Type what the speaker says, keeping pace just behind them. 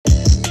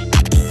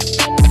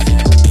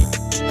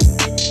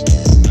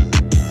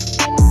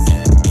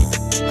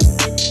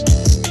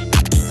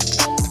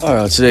All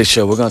right, on today's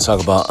show, we're going to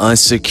talk about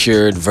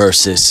unsecured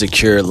versus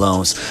secured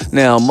loans.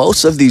 Now,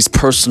 most of these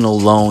personal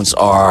loans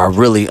are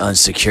really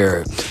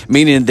unsecured,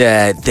 meaning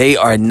that they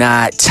are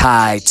not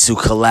tied to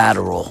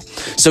collateral.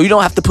 So you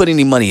don't have to put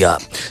any money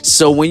up.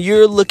 So when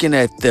you're looking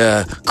at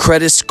the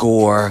credit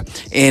score,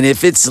 and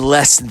if it's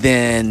less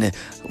than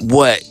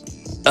what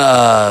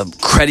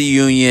credit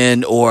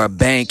union or a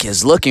bank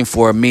is looking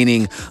for,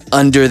 meaning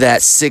under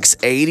that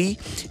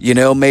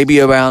 680, maybe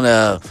around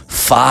a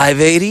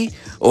 580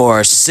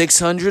 or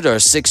 600 or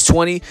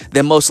 620,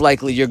 then most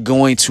likely you're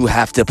going to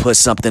have to put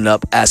something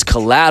up as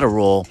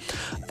collateral,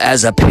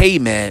 as a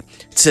payment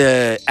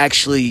to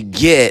actually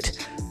get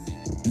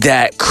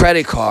that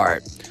credit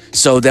card.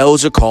 So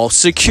those are called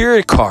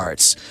secured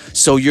cards.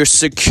 So you're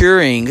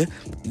securing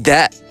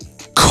that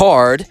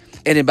card.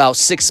 In about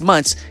 6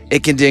 months,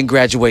 it can then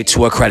graduate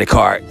to a credit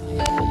card.